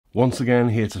Once again,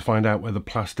 here to find out whether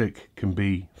plastic can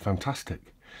be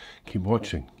fantastic. Keep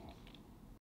watching.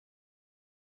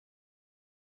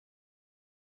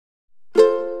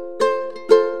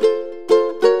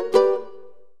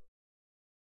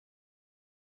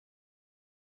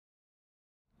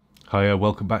 Hiya,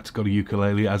 welcome back to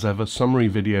GotAUkulele. As ever, summary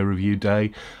video review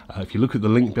day. If you look at the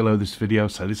link below this video, I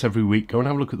say this every week, go and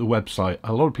have a look at the website.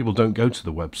 A lot of people don't go to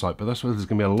the website, but that's where there's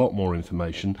going to be a lot more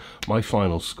information. My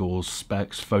final scores,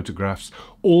 specs, photographs,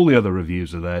 all the other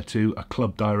reviews are there too. A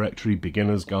club directory,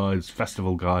 beginner's guides,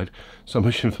 festival guide. So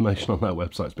much information on that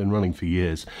website. It's been running for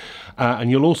years. And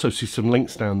you'll also see some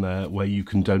links down there where you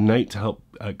can donate to help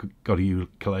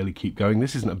GotAUkulele keep going.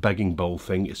 This isn't a begging bowl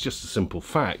thing, it's just a simple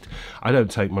fact. I don't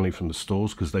take money from the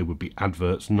stores because they would be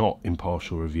adverts, not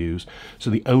impartial reviews. So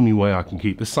the only way I can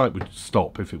keep the site would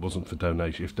stop if it wasn't for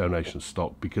donation, if donations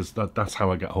stopped, because that's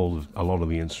how I get hold of a lot of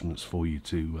the instruments for you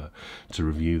to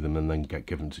review them and then get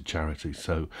given to charity.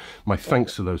 So my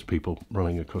thanks to those people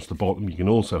running across the bottom. You can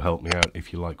also help me out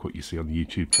if you like what you see on the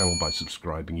YouTube channel by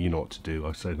subscribing. You know what to do.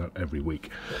 I say that every week.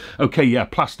 Okay, yeah,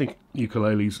 plastic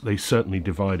ukuleles, they certainly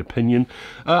divide opinion.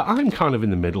 I'm kind of in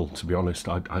the middle, to be honest.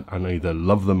 I either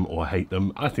love them or hate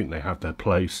them. I think they have their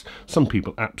place. Some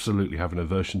people absolutely have an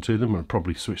aversion to them and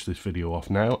probably switch this video off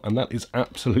now, and that is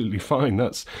absolutely fine.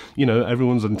 That's, you know,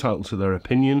 everyone's entitled to their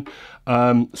opinion.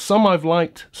 Some I've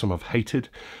liked, some I've hated.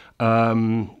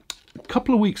 A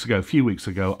few weeks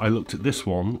ago, I looked at this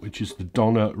one, which is the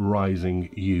Donner Rising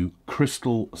U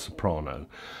Crystal Soprano.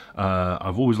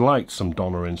 I've always liked some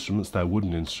Donner instruments, they're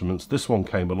wooden instruments. This one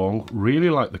came along, really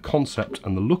liked the concept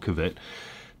and the look of it,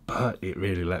 but it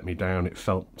really let me down. It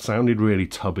sounded really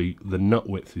tubby. The nut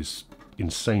width is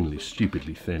insanely,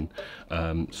 stupidly thin.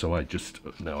 So I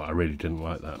really didn't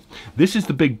like that. This is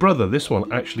the big brother. This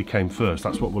one actually came first.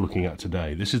 That's what we're looking at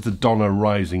today. This is the Donner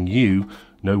Rising U.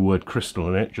 No word crystal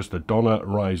in it, just the Donner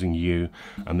Rising U,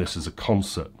 and this is a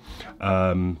concert.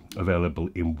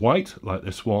 Available in white, like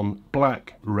this one,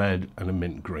 black, red, and a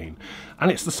mint green.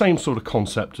 And it's the same sort of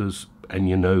concept as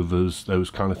Enya Novas, those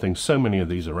kind of things. So many of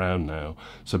these around now.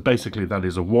 So basically that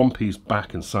is a one-piece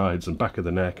back and sides and back of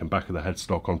the neck and back of the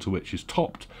headstock, onto which is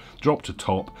dropped to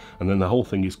top, and then the whole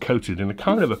thing is coated in a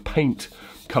kind of a paint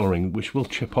colouring, which will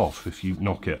chip off if you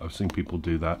knock it. I've seen people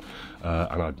do that,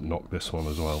 and I'd knock this one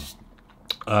as well.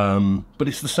 But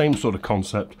it's the same sort of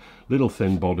concept, little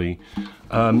thin body.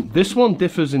 This one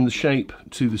differs in the shape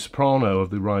to the soprano of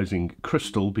the Rising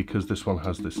Crystal, because this one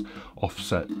has this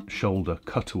offset shoulder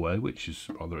cutaway, which is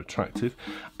rather attractive.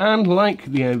 And like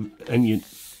the Enya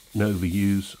Nova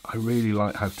U's, I really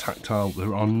like how tactile.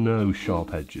 There are no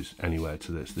sharp edges anywhere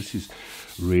to this. This is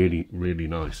really, really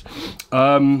nice.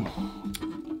 Over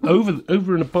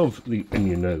and above the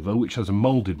Enya Nova, which has a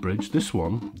moulded bridge, this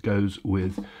one goes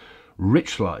with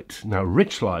Richlight. Now,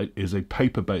 Richlight is a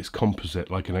paper-based composite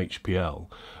like an HPL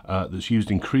that's used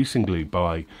increasingly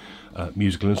by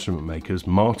musical instrument makers.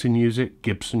 Martin use it,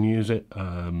 Gibson use it,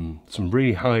 some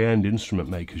really high-end instrument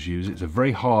makers use it. It's a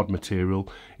very hard material.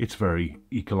 It's very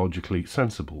ecologically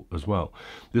sensible as well.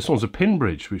 This one's a pin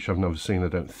bridge, which I've never seen, I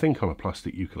don't think, on a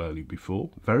plastic ukulele before.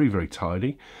 Very, very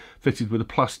tidy. Fitted with a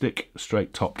plastic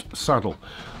straight-topped saddle.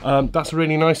 That's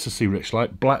really nice to see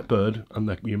Richlight. Blackbird,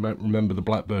 and you might remember the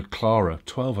Blackbird Clara,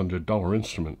 $1,200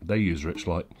 instrument. They use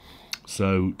Richlight.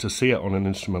 So to see it on an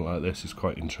instrument like this is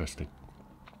quite interesting.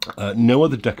 No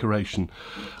other decoration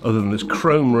other than this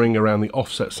chrome ring around the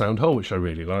offset sound hole, which I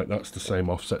really like. That's the same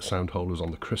offset sound hole as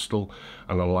on the Crystal,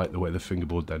 and I like the way the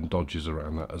fingerboard then dodges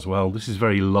around that as well. This is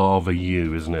very Lava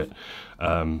U, isn't it?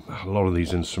 A lot of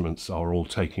these instruments are all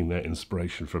taking their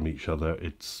inspiration from each other.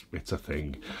 It's a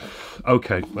thing.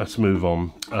 Okay, let's move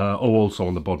on. Also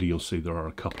on the body, you'll see there are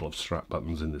a couple of strap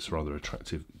buttons in this rather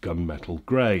attractive gunmetal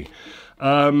grey.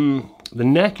 The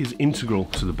neck is integral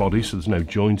to the body, so there's no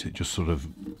joint. It just sort of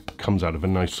comes out of a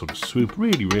nice sort of swoop.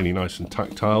 Really, really nice and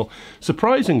tactile.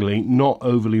 Surprisingly, not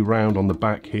overly round on the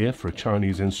back here for a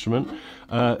Chinese instrument.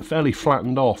 Fairly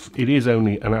flattened off. It is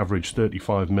only an average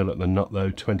 35mm at the nut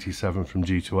though, 27 from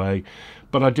G to A.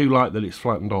 But I do like that it's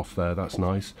flattened off there, that's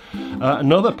nice.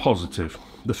 Another positive,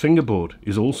 the fingerboard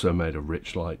is also made of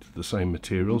Richlight, the same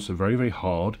material, so very, very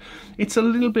hard. It's a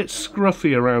little bit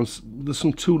scruffy around, there's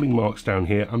some tooling marks down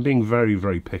here. I'm being very,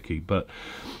 very picky, but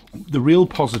the real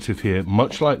positive here,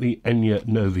 much like the Enya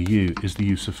Nova U, is the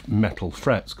use of metal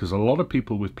frets, because a lot of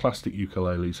people with plastic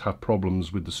ukuleles have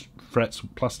problems with the frets,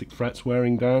 plastic frets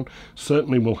wearing down.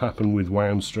 Certainly will happen with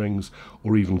wound strings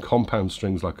or even compound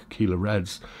strings like Aquila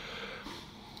Reds.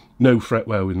 No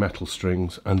fretwear with metal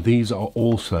strings, and these are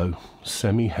also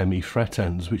semi-hemi fret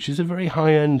ends, which is a very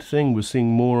high-end thing. We're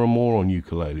seeing more and more on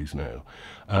ukuleles now.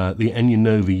 The Enya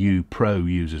Nova U Pro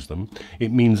uses them.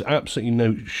 It means absolutely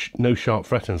no sharp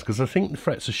fret ends, because I think the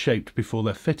frets are shaped before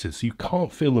they're fitted, so you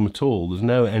can't feel them at all. There's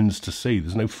no ends to see.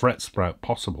 There's no fret sprout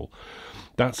possible.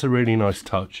 That's a really nice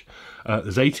touch.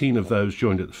 There's 18 of those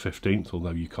joined at the 15th, although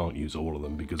you can't use all of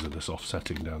them because of this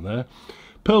offsetting down there.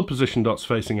 Pearl position dots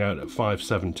facing out at 5,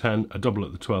 7, 10, a double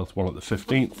at the 12th, one at the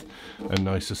 15th, and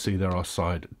nice to see there are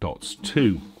side dots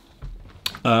too.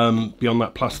 Beyond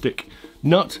that, plastic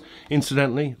nut.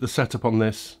 Incidentally, the setup on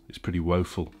this is pretty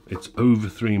woeful. It's over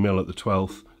 3mm at the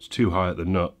 12th, it's too high at the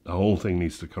nut, the whole thing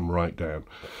needs to come right down.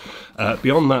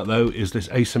 Beyond that though is this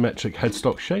asymmetric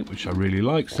headstock shape, which I really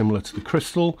like, similar to the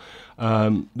crystal.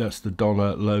 That's the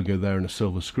Donna logo there in a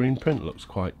silver screen print, looks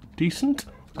quite decent.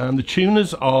 And the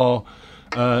tuners are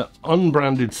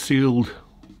unbranded sealed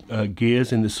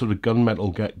gears in this sort of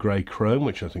gunmetal grey chrome,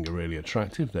 which I think are really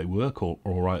attractive. They work all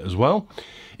right as well.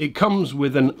 It comes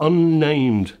with an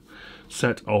unnamed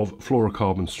set of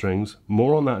fluorocarbon strings,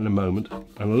 more on that in a moment,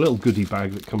 and a little goodie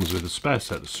bag that comes with a spare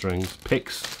set of strings,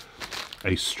 picks,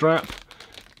 a strap.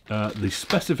 The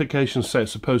specifications say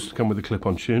it's supposed to come with a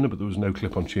clip-on tuner, but there was no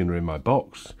clip-on tuner in my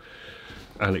box.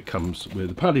 And it comes with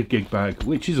a padded gig bag,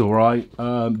 which is all right,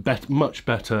 much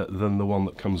better than the one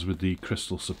that comes with the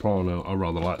Crystal Soprano. I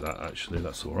rather like that, actually.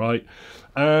 That's all right.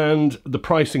 And the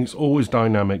pricing's always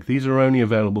dynamic. These are only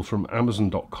available from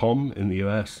Amazon.com in the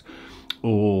US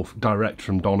or direct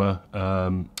from Donna.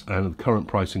 And the current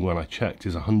pricing when I checked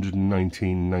is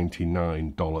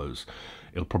 $119.99.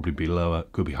 It'll probably be lower,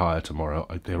 could be higher tomorrow.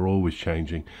 They're always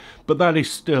changing. But that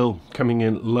is still coming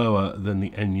in lower than the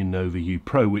Enya Nova U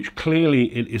Pro, which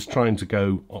clearly it is trying to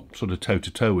go sort of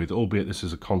toe-to-toe with, albeit this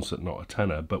is a concert, not a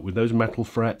tenor. But with those metal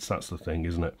frets, that's the thing,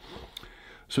 isn't it?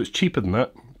 So it's cheaper than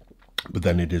that, but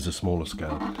then it is a smaller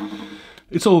scale.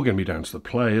 It's all going to be down to the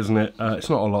play, isn't it? It's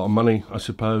not a lot of money, I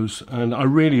suppose, and I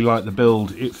really like the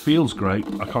build. It feels great.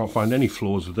 I can't find any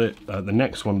flaws with it. The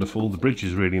neck's wonderful. The bridge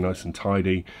is really nice and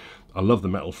tidy. I love the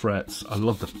metal frets. I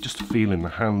love just the feel in the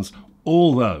hands,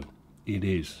 although it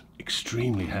is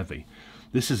extremely heavy.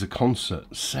 This is a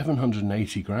concert,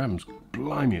 780 grams.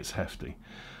 Blimey, it's hefty.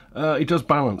 It does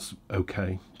balance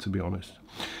okay, to be honest.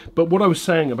 But what I was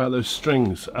saying about those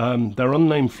strings, they're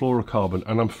unnamed fluorocarbon,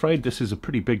 and I'm afraid this is a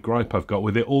pretty big gripe I've got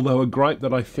with it, although a gripe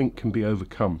that I think can be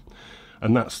overcome.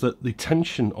 And that's that the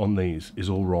tension on these is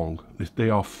all wrong. They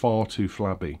are far too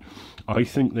flabby. I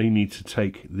think they need to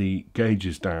take the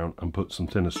gauges down and put some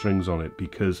thinner strings on it,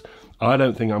 because I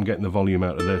don't think I'm getting the volume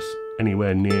out of this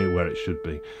anywhere near where it should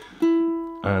be.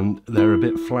 And they're a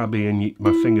bit flabby, and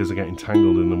my fingers are getting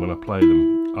tangled in them when I play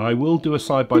them. I will do a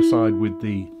side-by-side with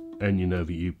the Enya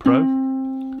Nova U Pro,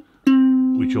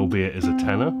 which albeit is a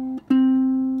tenor,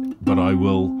 but I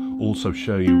will also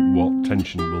show you what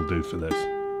tension will do for this.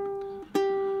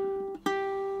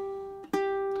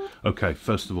 Okay,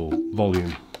 first of all,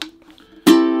 volume.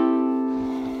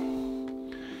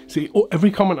 See,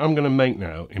 every comment I'm going to make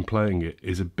now in playing it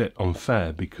is a bit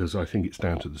unfair because I think it's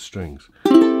down to the strings.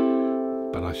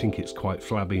 But I think it's quite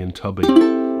flabby and tubby.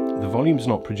 The volume's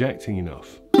not projecting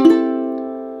enough.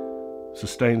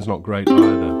 Sustain's not great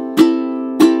either.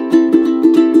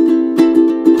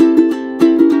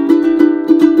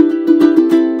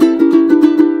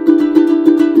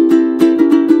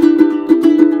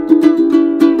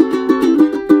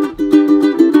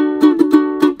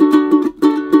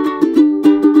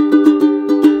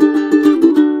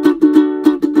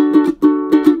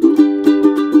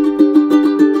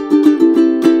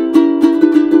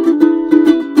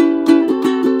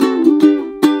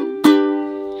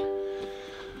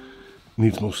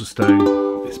 Needs more sustain.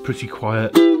 It's pretty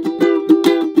quiet.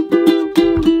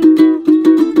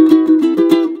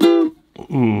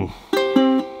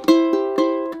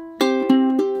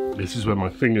 This is where my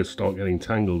fingers start getting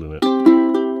tangled in it.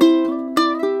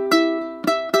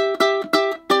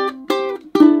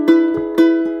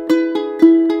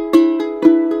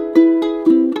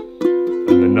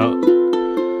 And the nut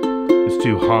is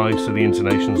too high, so the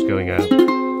intonation's going out.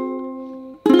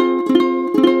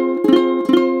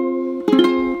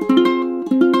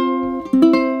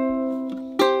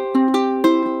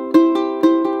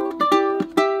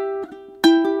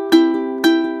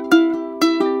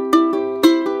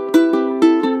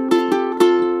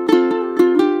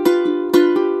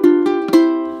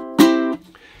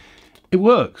 It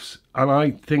works, and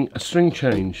I think a string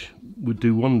change would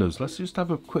do wonders. Let's just have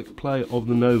a quick play of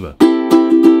the Nova.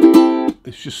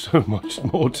 There's just so much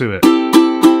more to it.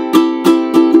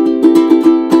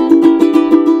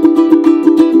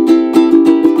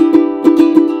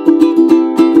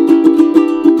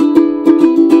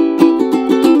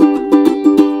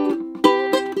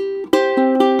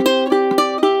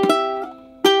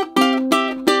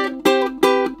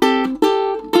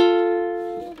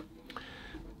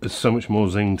 There's so much more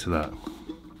zing to that.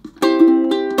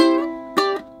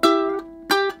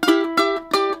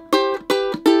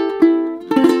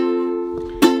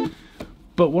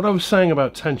 But what I was saying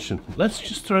about tension, let's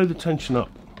just throw the tension up.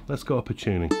 Let's go up a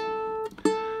tuning.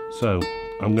 So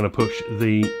I'm going to push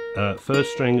the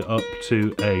first string up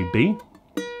to a B.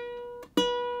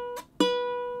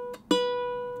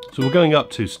 So we're going up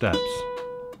 2 steps.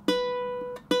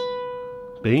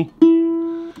 B.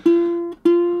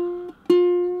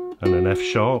 And an F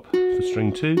sharp for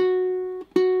string 2.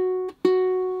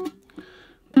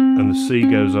 And the C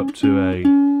goes up to a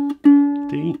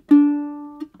D.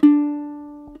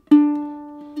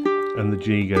 And the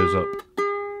G goes up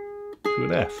to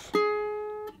an F.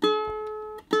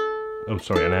 Oh,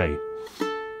 sorry, an A.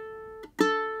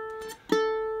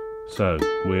 So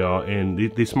we are in,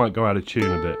 this might go out of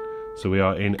tune a bit. So we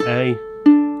are in A,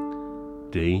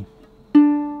 D,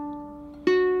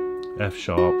 F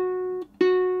sharp,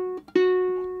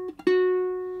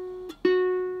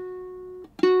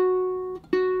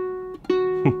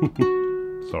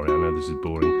 sorry, I know this is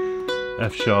boring,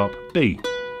 F sharp, B.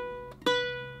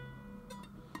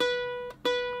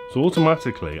 So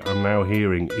automatically I'm now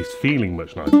hearing it's feeling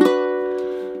much nicer.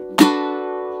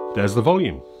 There's the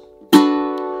volume.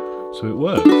 So it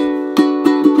works.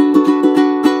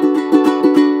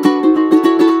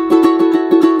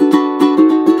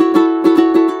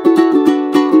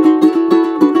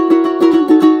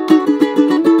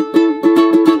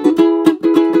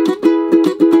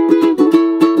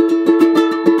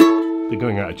 They're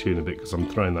going out of tune a bit because I'm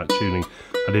throwing that tuning.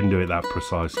 I didn't do it that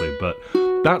precisely, but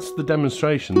that's the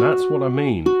demonstration. That's what I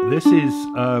mean. This is,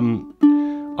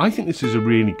 I think this is a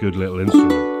really good little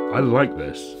instrument. I like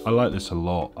this. I like this a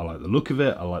lot. I like the look of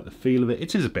it. I like the feel of it.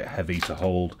 It is a bit heavy to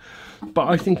hold, but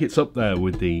I think it's up there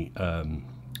with the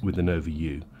Nova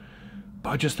U. But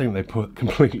I just think they put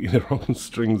completely the wrong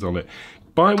strings on it.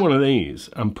 Buy one of these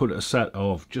and put a set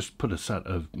of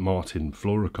Martin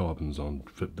fluorocarbons on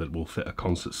that will fit a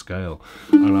concert scale,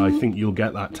 and I think you'll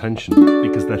get that tension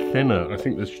because they're thinner. I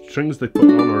think the strings they put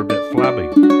on are a bit flabby.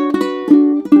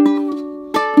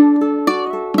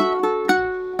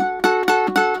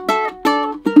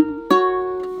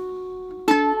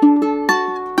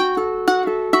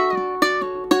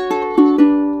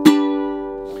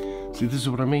 See, this is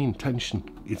what I mean, tension.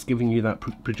 It's giving you that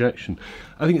projection.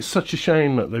 I think it's such a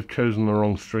shame that they've chosen the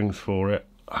wrong strings for it.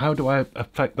 How do I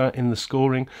affect that in the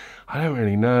scoring? I don't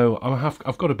really know.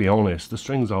 I've got to be honest, the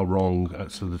strings are wrong.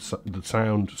 So the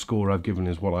sound score I've given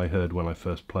is what I heard when I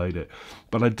first played it.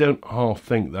 But I don't half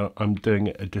think that I'm doing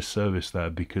it a disservice there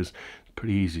because it's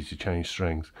pretty easy to change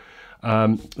strings.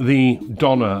 The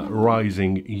Donna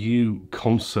Rising U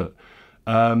concert.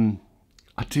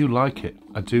 I do like it.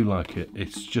 I do like it.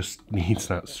 It just needs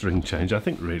that string change. I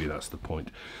think really that's the point.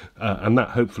 And that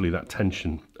hopefully that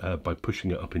tension by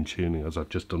pushing it up in tuning, as I've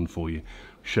just done for you,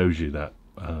 shows you that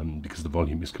because the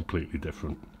volume is completely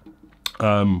different.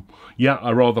 Yeah,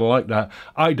 I rather like that.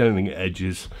 I don't think it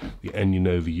edges the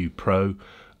Nova U Pro.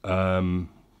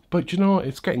 But you know what?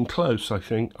 It's getting close. I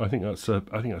think that's a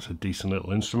decent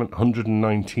little instrument.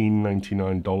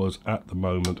 $119.99 at the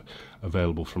moment,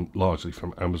 available largely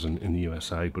from Amazon in the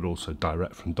USA, but also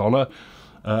direct from Donna.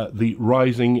 The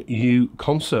Rising U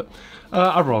concert.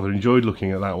 I rather enjoyed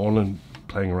looking at that one and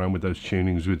playing around with those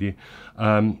tunings with you.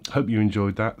 Hope you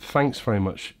enjoyed that. Thanks very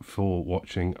much for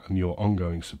watching and your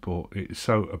ongoing support. It's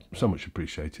so much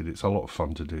appreciated. It's a lot of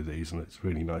fun to do these, and it's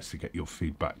really nice to get your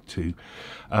feedback too.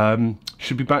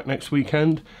 Should be back next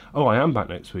weekend. Oh, I am back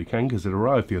next weekend because it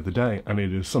arrived the other day, and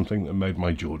it is something that made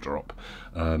my jaw drop.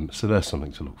 So there's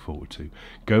something to look forward to.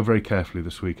 Go very carefully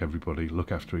this week, everybody.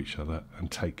 Look after each other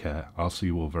and take care. I'll see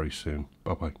you all very soon.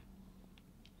 Bye bye.